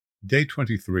Day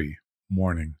 23,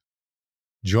 Morning.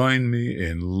 Join me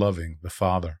in loving the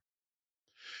Father.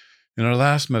 In our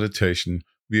last meditation,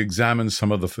 we examined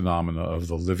some of the phenomena of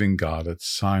the living God at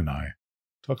Sinai.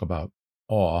 Talk about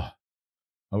awe.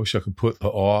 I wish I could put the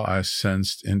awe I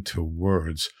sensed into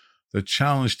words. The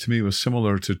challenge to me was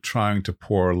similar to trying to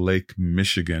pour Lake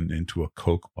Michigan into a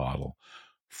Coke bottle.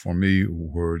 For me,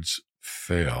 words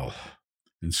fail.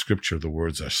 In Scripture, the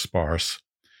words are sparse.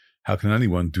 How can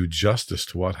anyone do justice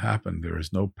to what happened? There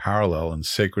is no parallel in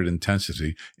sacred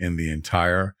intensity in the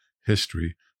entire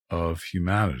history of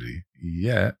humanity.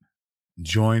 Yet,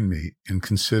 join me in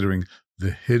considering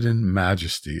the hidden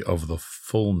majesty of the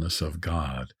fullness of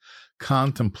God.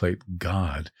 Contemplate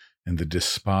God in the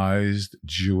despised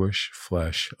Jewish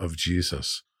flesh of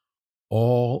Jesus.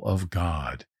 All of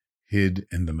God hid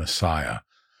in the Messiah.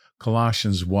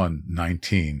 Colossians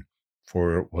 1:19,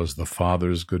 for it was the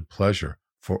Father's good pleasure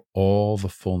for all the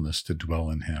fullness to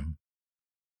dwell in him.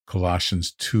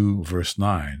 Colossians 2, verse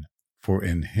 9, for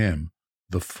in him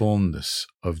the fullness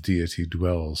of deity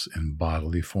dwells in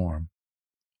bodily form.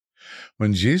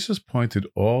 When Jesus pointed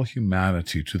all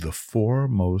humanity to the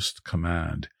foremost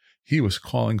command, he was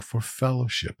calling for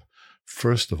fellowship.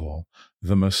 First of all,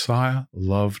 the Messiah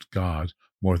loved God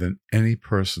more than any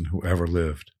person who ever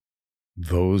lived.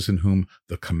 Those in whom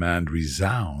the command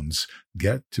resounds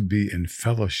get to be in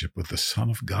fellowship with the Son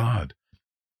of God.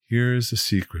 Here's the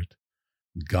secret.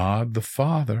 God the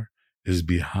Father is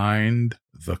behind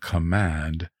the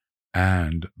command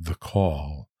and the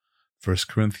call. 1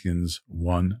 Corinthians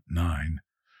 1:9.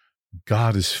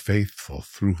 God is faithful,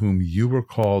 through whom you were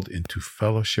called into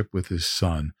fellowship with his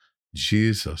Son,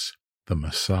 Jesus, the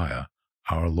Messiah,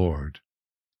 our Lord.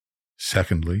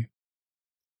 Secondly,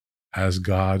 as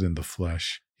God in the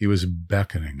flesh, he was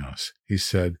beckoning us. He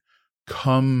said,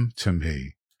 "Come to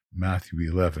me," Matthew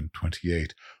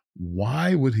 11:28.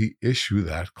 Why would he issue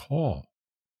that call?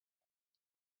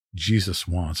 Jesus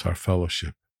wants our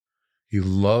fellowship. He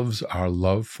loves our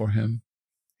love for him.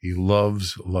 He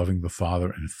loves loving the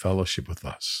Father in fellowship with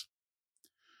us.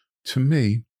 To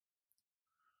me,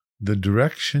 the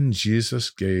direction Jesus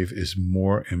gave is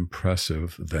more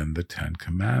impressive than the Ten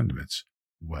Commandments.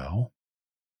 Well,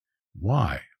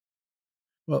 why?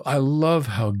 Well, I love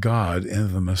how God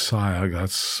in the Messiah got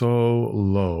so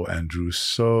low and drew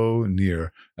so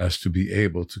near as to be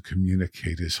able to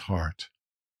communicate his heart.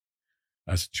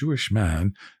 As a Jewish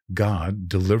man, God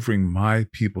delivering my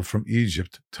people from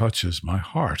Egypt touches my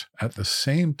heart. At the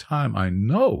same time, I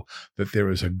know that there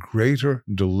is a greater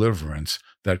deliverance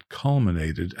that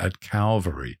culminated at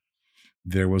Calvary.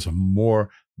 There was a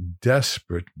more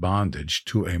desperate bondage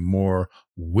to a more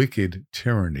wicked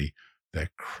tyranny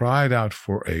that cried out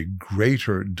for a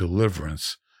greater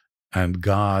deliverance, and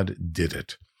God did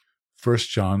it. 1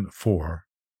 John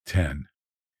 4:10.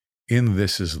 In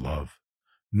this is love,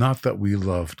 not that we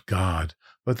loved God,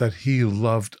 but that he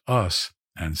loved us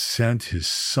and sent his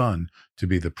Son to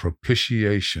be the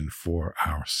propitiation for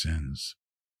our sins.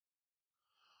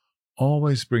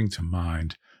 Always bring to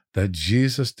mind that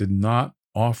Jesus did not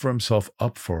offer himself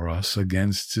up for us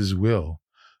against his will.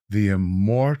 The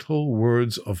immortal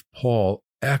words of Paul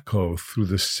echo through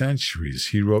the centuries.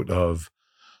 He wrote of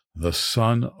the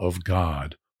Son of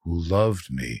God who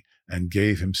loved me and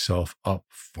gave himself up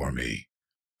for me.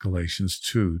 Galatians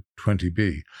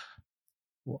 2:20b.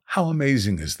 Well, how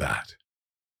amazing is that?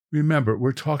 Remember,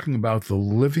 we're talking about the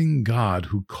living God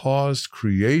who caused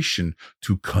creation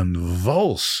to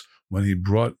convulse when he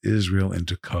brought Israel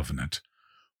into covenant.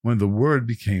 When the Word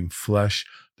became flesh,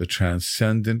 the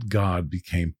transcendent God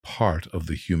became part of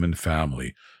the human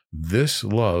family. This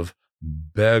love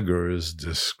beggars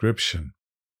description.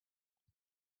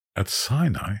 At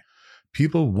Sinai,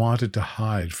 people wanted to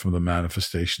hide from the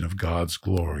manifestation of God's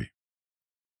glory.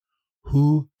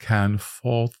 Who can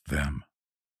fault them?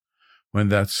 When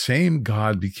that same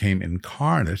God became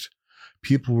incarnate,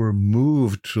 people were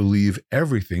moved to leave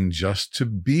everything just to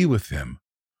be with him.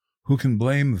 Who can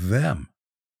blame them?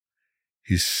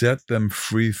 He set them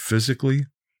free physically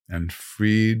and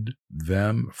freed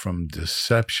them from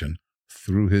deception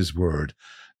through his word.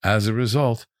 As a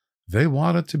result, they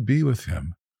wanted to be with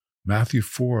him. Matthew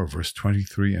 4, verse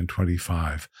 23 and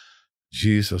 25.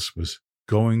 Jesus was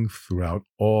going throughout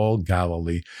all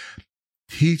Galilee,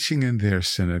 teaching in their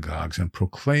synagogues and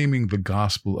proclaiming the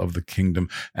gospel of the kingdom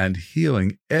and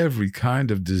healing every kind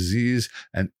of disease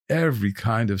and every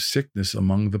kind of sickness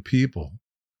among the people.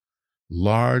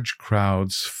 Large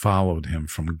crowds followed him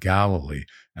from Galilee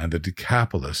and the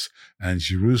Decapolis and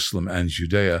Jerusalem and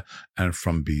Judea and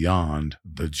from beyond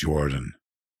the Jordan.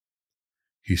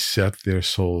 He set their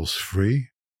souls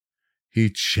free. He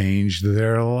changed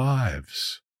their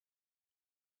lives.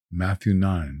 Matthew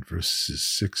 9, verses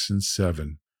 6 and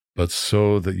 7. But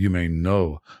so that you may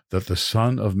know that the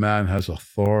Son of Man has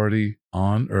authority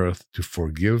on earth to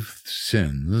forgive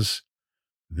sins.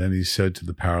 Then he said to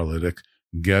the paralytic,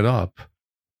 Get up,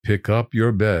 pick up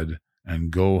your bed,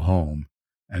 and go home.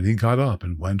 And he got up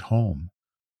and went home.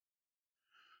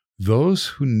 Those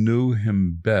who knew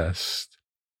him best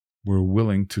were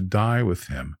willing to die with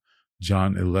him.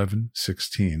 John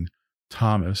 11:16.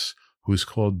 Thomas, who is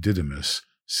called Didymus,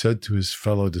 said to his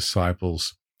fellow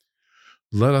disciples,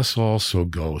 Let us also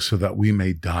go so that we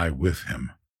may die with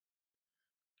him.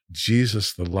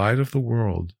 Jesus, the light of the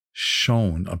world,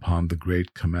 shone upon the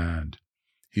great command.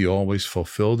 He always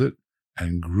fulfilled it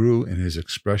and grew in his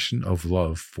expression of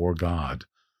love for God.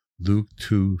 Luke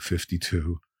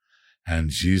 2:52.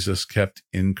 And Jesus kept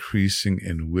increasing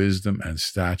in wisdom and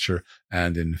stature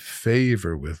and in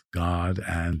favor with God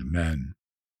and men.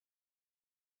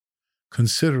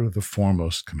 Consider the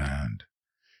foremost command.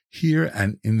 Hear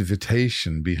an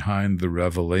invitation behind the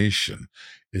revelation.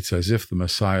 It's as if the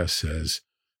Messiah says,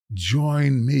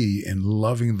 Join me in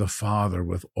loving the Father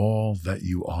with all that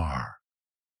you are.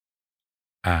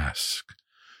 Ask,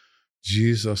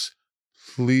 Jesus,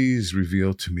 please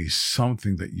reveal to me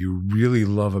something that you really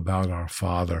love about our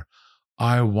Father.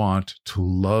 I want to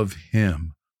love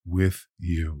him with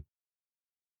you.